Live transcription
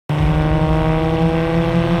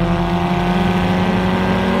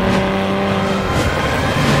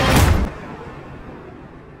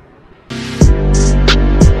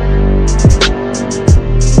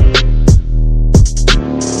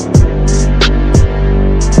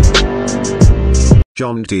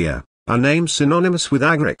John Deere, a name synonymous with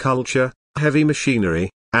agriculture, heavy machinery,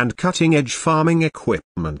 and cutting-edge farming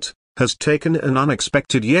equipment, has taken an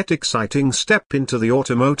unexpected yet exciting step into the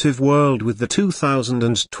automotive world with the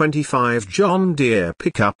 2025 John Deere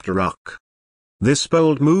pickup truck. This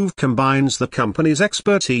bold move combines the company's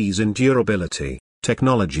expertise in durability,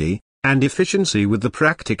 technology, and efficiency with the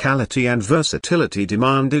practicality and versatility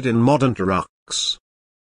demanded in modern trucks.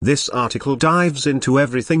 This article dives into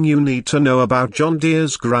everything you need to know about John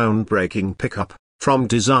Deere's groundbreaking pickup, from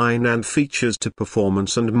design and features to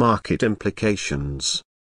performance and market implications.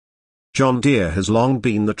 John Deere has long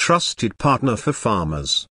been the trusted partner for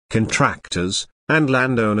farmers, contractors, and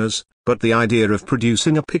landowners, but the idea of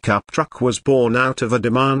producing a pickup truck was born out of a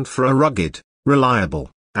demand for a rugged, reliable,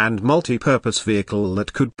 and multi-purpose vehicle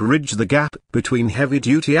that could bridge the gap between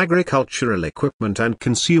heavy-duty agricultural equipment and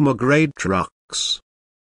consumer-grade trucks.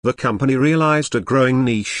 The company realized a growing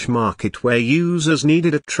niche market where users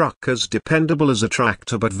needed a truck as dependable as a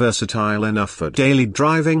tractor but versatile enough for daily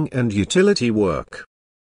driving and utility work.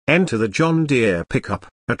 Enter the John Deere pickup,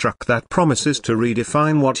 a truck that promises to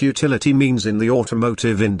redefine what utility means in the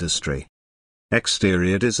automotive industry.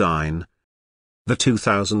 Exterior design. The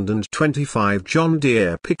 2025 John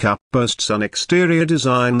Deere pickup boasts an exterior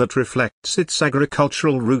design that reflects its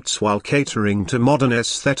agricultural roots while catering to modern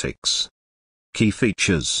aesthetics. Key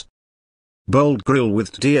features. Bold grille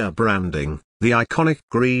with Deere branding. The iconic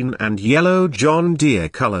green and yellow John Deere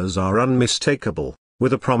colors are unmistakable,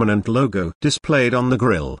 with a prominent logo displayed on the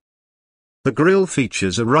grille. The grille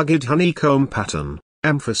features a rugged honeycomb pattern,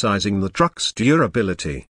 emphasizing the truck's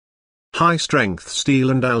durability. High-strength steel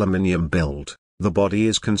and aluminum build. The body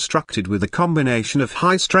is constructed with a combination of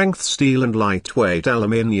high-strength steel and lightweight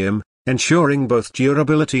aluminum, ensuring both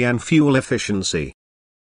durability and fuel efficiency.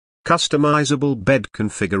 Customizable bed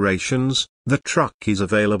configurations. The truck is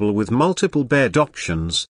available with multiple bed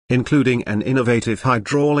options, including an innovative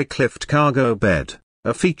hydraulic lift cargo bed,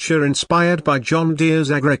 a feature inspired by John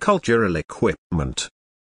Deere's agricultural equipment.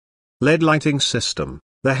 LED lighting system.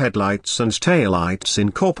 The headlights and taillights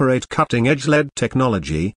incorporate cutting-edge LED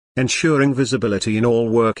technology, ensuring visibility in all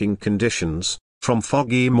working conditions, from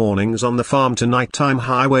foggy mornings on the farm to nighttime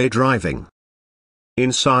highway driving.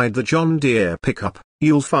 Inside the John Deere pickup,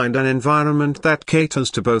 you'll find an environment that caters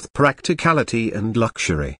to both practicality and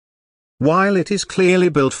luxury. While it is clearly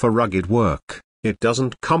built for rugged work, it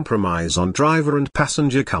doesn't compromise on driver and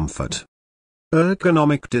passenger comfort.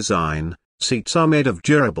 Ergonomic design. Seats are made of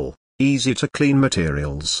durable, easy-to-clean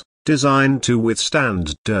materials, designed to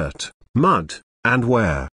withstand dirt, mud, and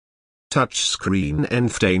wear. Touchscreen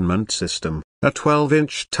infotainment system. A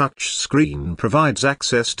 12-inch touchscreen provides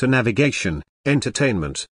access to navigation,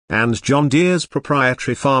 entertainment, and John Deere's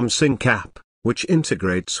proprietary FarmSync app, which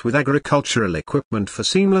integrates with agricultural equipment for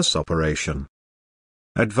seamless operation.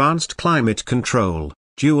 Advanced climate control.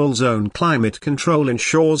 Dual-zone climate control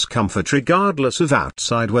ensures comfort regardless of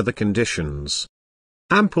outside weather conditions.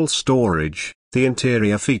 Ample storage. The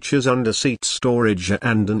interior features under-seat storage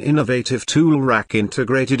and an innovative tool rack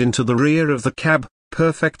integrated into the rear of the cab,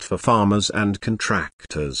 perfect for farmers and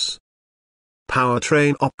contractors.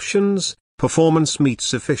 Powertrain options. Performance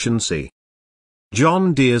meets efficiency.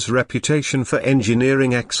 John Deere's reputation for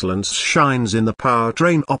engineering excellence shines in the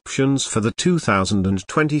powertrain options for the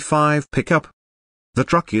 2025 pickup. The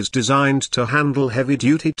truck is designed to handle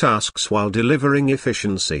heavy-duty tasks while delivering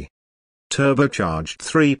efficiency. Turbocharged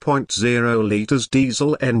 3.0 liters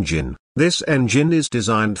diesel engine. This engine is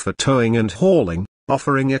designed for towing and hauling,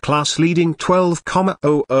 offering a class-leading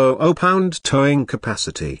 12,000 pound towing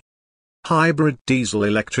capacity. Hybrid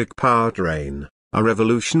diesel-electric powertrain. A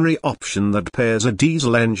revolutionary option that pairs a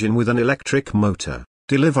diesel engine with an electric motor,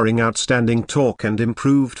 delivering outstanding torque and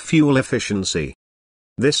improved fuel efficiency.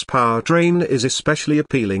 This powertrain is especially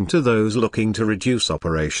appealing to those looking to reduce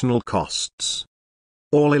operational costs.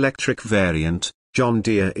 All-electric variant. John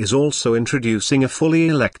Deere is also introducing a fully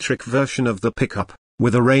electric version of the pickup,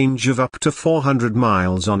 with a range of up to 400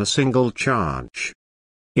 miles on a single charge.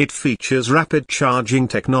 It features rapid charging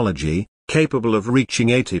technology, capable of reaching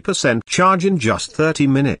 80% charge in just 30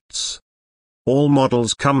 minutes. All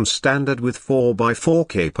models come standard with 4x4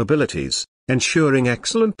 capabilities, ensuring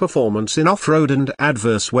excellent performance in off-road and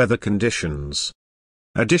adverse weather conditions.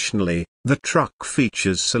 Additionally, the truck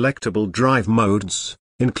features selectable drive modes,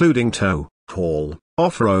 including tow, haul,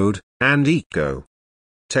 off-road, and eco.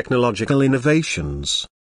 Technological innovations.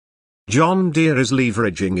 John Deere is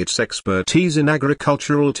leveraging its expertise in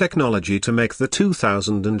agricultural technology to make the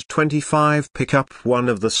 2025 pickup one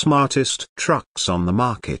of the smartest trucks on the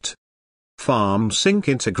market. FarmSync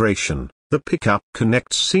integration. The pickup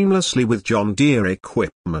connects seamlessly with John Deere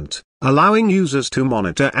equipment, allowing users to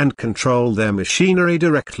monitor and control their machinery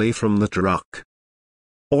directly from the truck.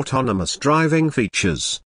 Autonomous driving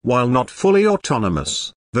features. While not fully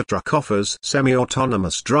autonomous, the truck offers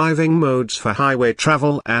semi-autonomous driving modes for highway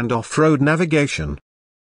travel and off-road navigation.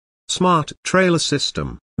 Smart Trailer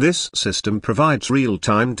System. This system provides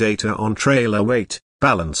real-time data on trailer weight,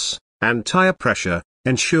 balance, and tire pressure,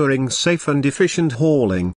 ensuring safe and efficient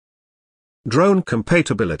hauling. Drone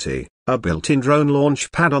compatibility. A built-in drone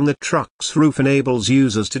launch pad on the truck's roof enables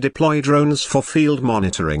users to deploy drones for field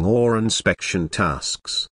monitoring or inspection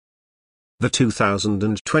tasks. The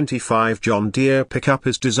 2025 John Deere pickup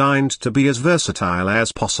is designed to be as versatile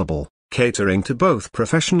as possible, catering to both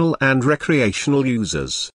professional and recreational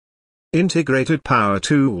users. Integrated power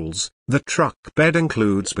tools. The truck bed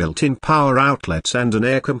includes built-in power outlets and an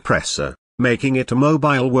air compressor, making it a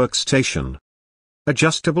mobile workstation.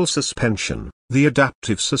 Adjustable suspension. The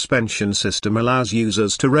adaptive suspension system allows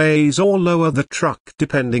users to raise or lower the truck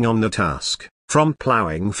depending on the task, from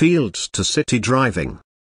plowing fields to city driving.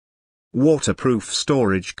 Waterproof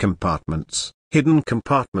storage compartments. Hidden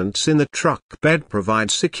compartments in the truck bed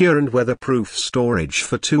provide secure and weatherproof storage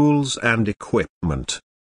for tools and equipment.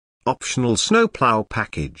 Optional snowplow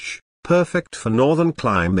package. Perfect for northern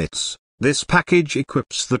climates, this package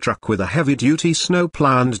equips the truck with a heavy-duty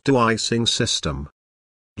snowplow and de-icing system.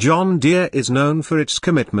 John Deere is known for its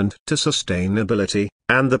commitment to sustainability,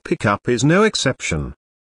 and the pickup is no exception.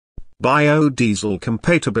 Biodiesel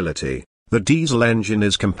compatibility. The diesel engine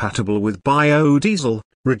is compatible with biodiesel,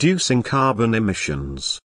 reducing carbon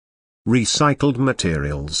emissions. Recycled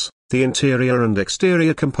materials. The interior and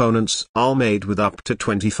exterior components are made with up to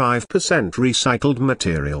 25% recycled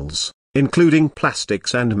materials, including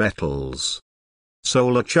plastics and metals.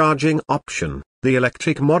 Solar charging option. The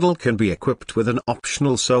electric model can be equipped with an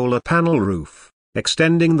optional solar panel roof,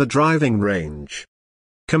 extending the driving range.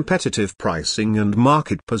 Competitive pricing and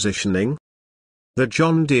market positioning. The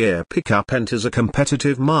John Deere pickup enters a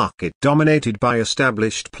competitive market dominated by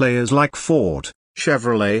established players like Ford,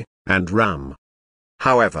 Chevrolet, and Ram.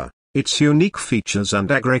 However, its unique features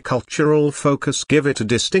and agricultural focus give it a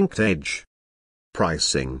distinct edge.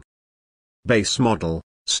 Pricing. Base model,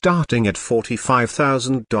 starting at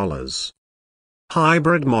 $45,000.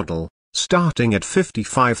 Hybrid model, starting at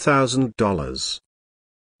 $55,000.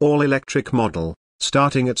 All-electric model,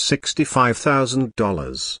 starting at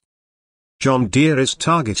 $65,000. John Deere is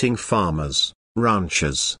targeting farmers,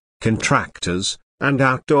 ranchers, contractors, and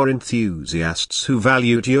outdoor enthusiasts who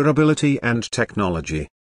value durability and technology.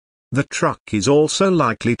 The truck is also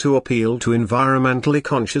likely to appeal to environmentally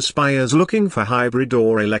conscious buyers looking for hybrid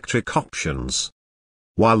or electric options.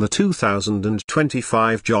 While the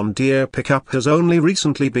 2025 John Deere pickup has only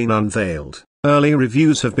recently been unveiled, early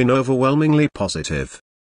reviews have been overwhelmingly positive.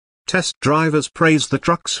 Test drivers praise the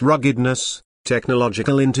truck's ruggedness,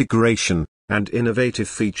 technological integration, and innovative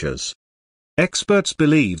features. Experts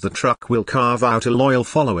believe the truck will carve out a loyal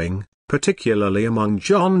following, particularly among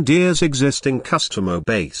John Deere's existing customer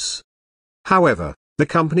base. However, the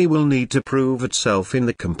company will need to prove itself in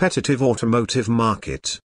the competitive automotive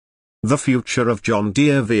market. The future of John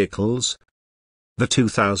Deere vehicles. The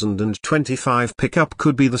 2025 pickup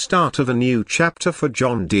could be the start of a new chapter for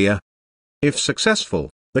John Deere. If successful,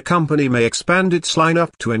 the company may expand its lineup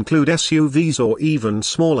to include SUVs or even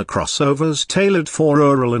smaller crossovers tailored for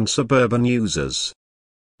rural and suburban users.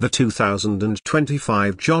 The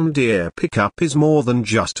 2025 John Deere pickup is more than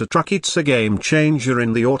just a truck, it's a game changer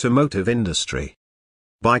in the automotive industry.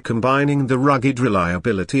 By combining the rugged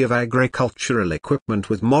reliability of agricultural equipment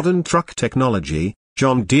with modern truck technology,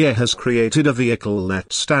 John Deere has created a vehicle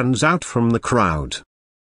that stands out from the crowd.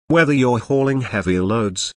 Whether you're hauling heavy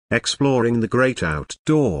loads, exploring the great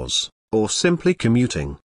outdoors, or simply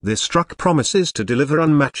commuting, this truck promises to deliver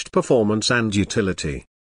unmatched performance and utility.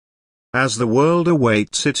 As the world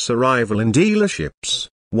awaits its arrival in dealerships,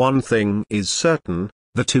 one thing is certain: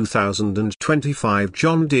 the 2025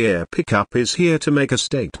 John Deere pickup is here to make a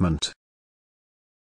statement.